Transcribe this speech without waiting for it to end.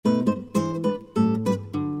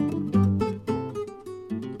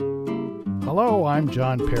Hello, I'm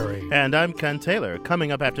John Perry. And I'm Ken Taylor.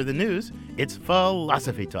 Coming up after the news, it's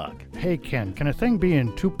Philosophy Talk. Hey, Ken, can a thing be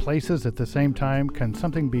in two places at the same time? Can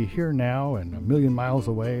something be here now and a million miles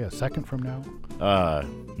away a second from now?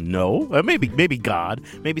 No. Maybe God.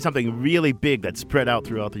 Maybe something really big that's spread out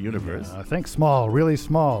throughout the universe. Think small, really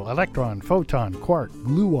small. Electron, photon, quark,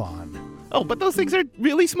 gluon. Oh, but those things are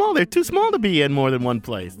really small. They're too small to be in more than one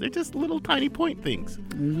place. They're just little tiny point things.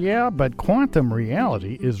 Yeah, but quantum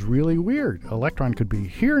reality is really weird. Electron could be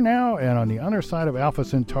here now and on the other side of Alpha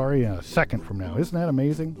Centauri in a second from now. Isn't that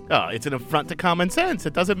amazing? Oh, it's an affront to common sense.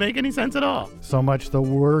 It doesn't make any sense at all. So much the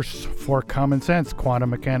worse for common sense.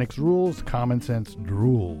 Quantum mechanics rules, common sense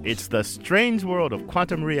drools. It's the strange world of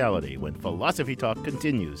quantum reality when Philosophy Talk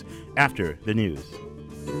continues after the news.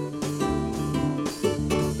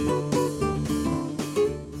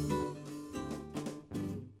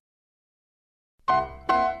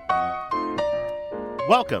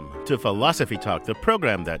 Welcome to Philosophy Talk, the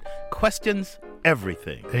program that questions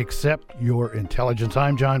everything. Except your intelligence.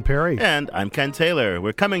 I'm John Perry. And I'm Ken Taylor.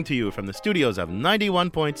 We're coming to you from the studios of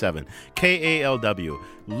 91.7 KALW,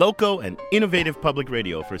 local and innovative public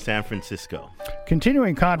radio for San Francisco.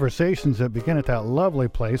 Continuing conversations that begin at that lovely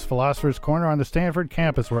place, Philosopher's Corner on the Stanford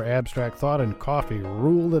campus, where abstract thought and coffee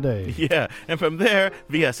rule the day. Yeah, and from there,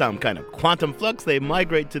 via some kind of quantum flux, they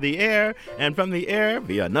migrate to the air, and from the air,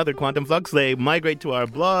 via another quantum flux, they migrate to our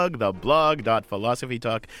blog,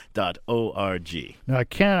 theblog.philosophytalk.org. Now,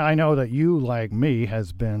 Ken, I know that you, like me,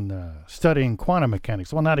 has been studying quantum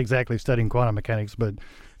mechanics. Well, not exactly studying quantum mechanics, but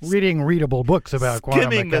reading readable books about quantum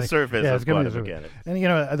mechanics. Skimming the surface of quantum mechanics. And, you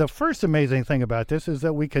know, the first amazing thing about this is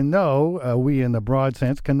that we can know, we in the broad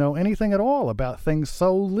sense, can know anything at all about things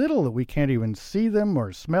so little that we can't even see them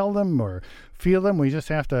or smell them or feel them. We just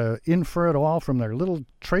have to infer it all from their little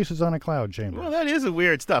traces on a cloud chamber. Well, that is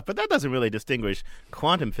weird stuff, but that doesn't really distinguish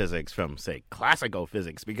quantum physics from, say, classical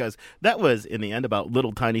physics, because that was, in the end, about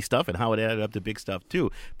little tiny stuff and how it added up to big stuff,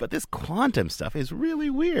 too. But this quantum stuff is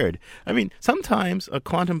really weird. I mean, sometimes a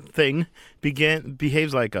quantum thing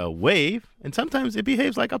behaves like a wave, and sometimes it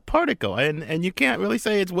behaves like a particle, and you can't really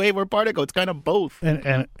say it's wave or particle. It's kind of both.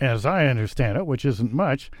 And as I understand it, which isn't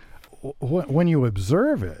much, when you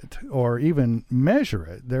observe it or even measure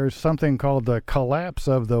it, there's something called the collapse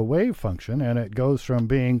of the wave function, and it goes from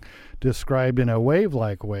being described in a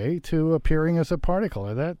wave-like way to appearing as a particle.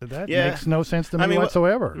 That makes no sense to me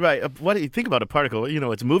whatsoever. Right. What do you think about a particle? You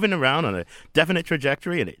know, it's moving around on a definite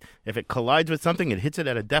trajectory, and if it collides with something, it hits it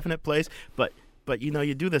at a definite place. But you know,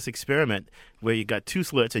 you do this experiment where you got two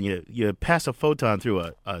slits and you pass a photon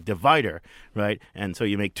through a divider, right? And so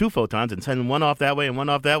you make two photons and send one off that way and one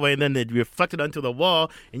off that way, and then they reflect it onto the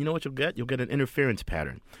wall, and you know what you'll get? You'll get an interference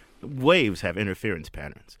pattern. Waves have interference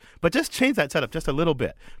patterns. But just change that setup just a little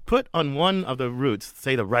bit. Put on one of the roots,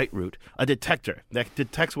 say the right root, a detector that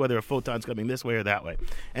detects whether a photon's coming this way or that way.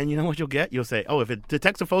 And you know what you'll get? You'll say, oh, if it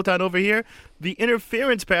detects a photon over here, the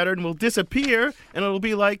interference pattern will disappear, and it'll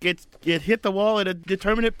be like it hit the wall at a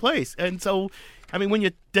determinate place. And so, I mean, when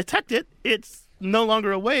you detect it, it's no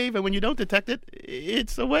longer a wave, and when you don't detect it,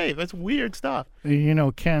 it's a wave. That's weird stuff. You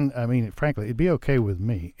know, Ken, I mean, frankly, it'd be okay with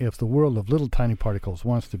me if the world of little tiny particles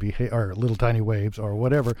wants to be, or little tiny waves or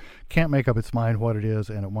whatever, can't make up its mind what it is,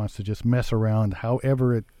 and it wants to just mess around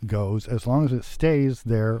however it goes, as long as it stays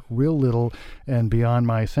there real little and beyond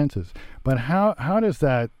my senses. But how does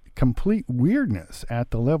that complete weirdness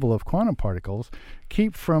at the level of quantum particles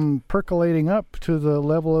keep from percolating up to the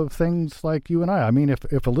level of things like you and I? I mean,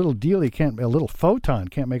 if a little little photon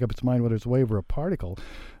can't make up its mind whether it's a wave or a particle,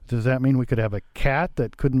 does that mean we could have a cat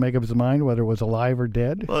that couldn't make up its mind whether it was alive or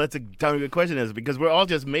dead? Well, that's a darn good question, is because we're all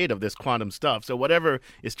just made of this quantum stuff. So whatever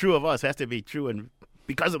is true of us has to be true and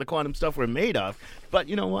because of the quantum stuff we're made of. But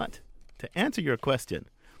you know what? To answer your question,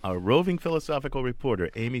 our roving philosophical reporter,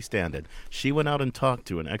 Amy Standen, she went out and talked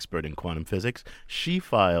to an expert in quantum physics. She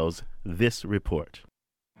files this report.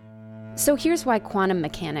 So here's why quantum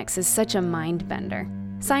mechanics is such a mind bender.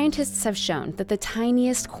 Scientists have shown that the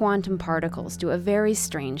tiniest quantum particles do a very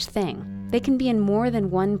strange thing. They can be in more than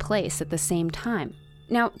one place at the same time.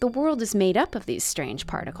 Now, the world is made up of these strange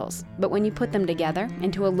particles, but when you put them together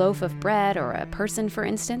into a loaf of bread or a person, for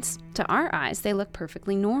instance, to our eyes, they look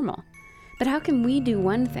perfectly normal. But how can we do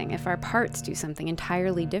one thing if our parts do something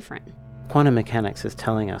entirely different? Quantum mechanics is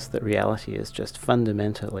telling us that reality is just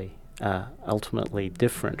fundamentally, ultimately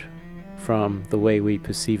different from the way we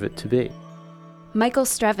perceive it to be. Michael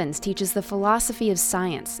Strevens teaches the philosophy of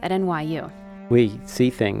science at NYU. We see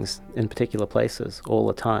things in particular places all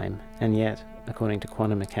the time, and yet, according to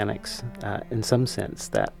quantum mechanics, in some sense,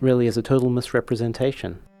 that really is a total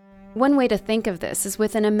misrepresentation. One way to think of this is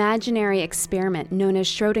with an imaginary experiment known as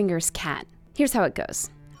Schrödinger's cat. Here's how it goes.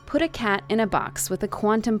 Put a cat in a box with a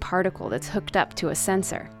quantum particle that's hooked up to a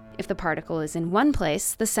sensor. If the particle is in one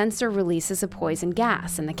place, the sensor releases a poison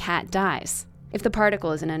gas and the cat dies. If the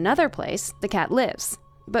particle is in another place, the cat lives.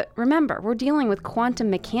 But remember, we're dealing with quantum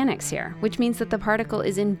mechanics here, which means that the particle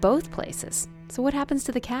is in both places. So what happens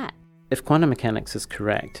to the cat? If quantum mechanics is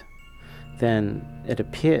correct, then it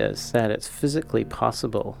appears that it's physically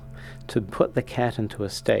possible to put the cat into a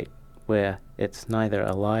state where it's neither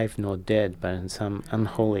alive nor dead, but in some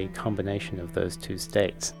unholy combination of those two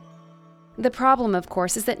states. The problem, of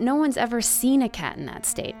course, is that no one's ever seen a cat in that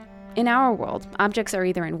state. In our world, objects are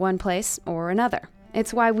either in one place or another.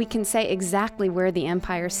 It's why we can say exactly where the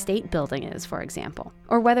Empire State Building is, for example,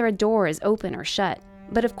 or whether a door is open or shut.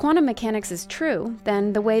 But if quantum mechanics is true,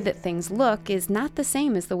 then the way that things look is not the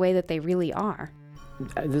same as the way that they really are.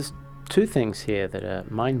 There's two things here that are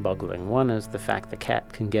mind-boggling. One is the fact the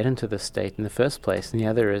cat can get into this state in the first place, and the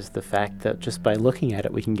other is the fact that just by looking at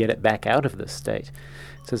it, we can get it back out of this state.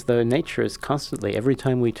 It's as though nature is constantly, every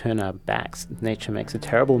time we turn our backs, nature makes a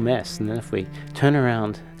terrible mess, and then if we turn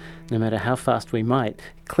around, no matter how fast we might,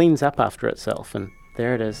 it cleans up after itself, and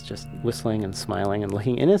there it is, just whistling and smiling and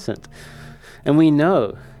looking innocent. And we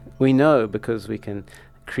know because we can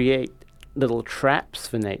create little traps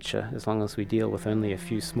for nature, as long as we deal with only a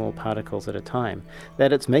few small particles at a time,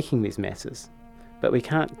 that it's making these messes. But we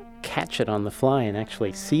can't catch it on the fly and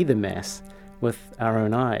actually see the mess with our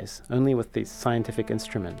own eyes, only with these scientific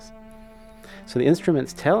instruments. So the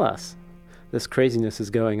instruments tell us this craziness is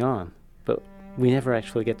going on, but we never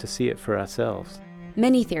actually get to see it for ourselves.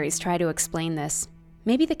 Many theories try to explain this.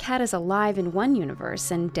 Maybe the cat is alive in one universe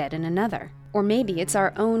and dead in another. Or maybe it's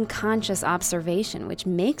our own conscious observation which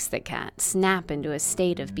makes the cat snap into a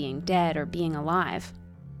state of being dead or being alive.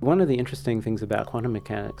 One of the interesting things about quantum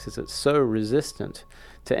mechanics is it's so resistant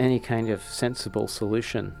to any kind of sensible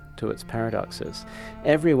solution to its paradoxes.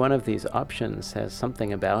 Every one of these options has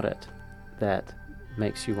something about it that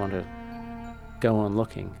makes you want to go on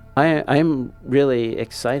looking. I'm really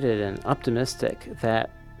excited and optimistic that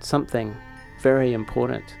something very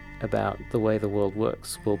important about the way the world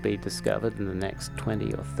works will be discovered in the next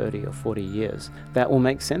 20 or 30 or 40 years that will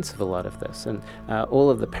make sense of a lot of this. And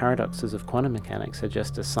all of the paradoxes of quantum mechanics are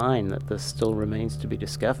just a sign that this still remains to be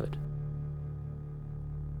discovered.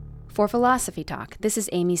 For Philosophy Talk, this is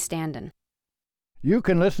Amy Standen. You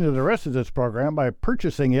can listen to the rest of this program by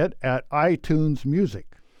purchasing it at iTunes Music.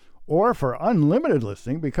 Or for unlimited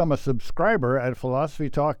listening, become a subscriber at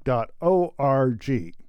philosophytalk.org.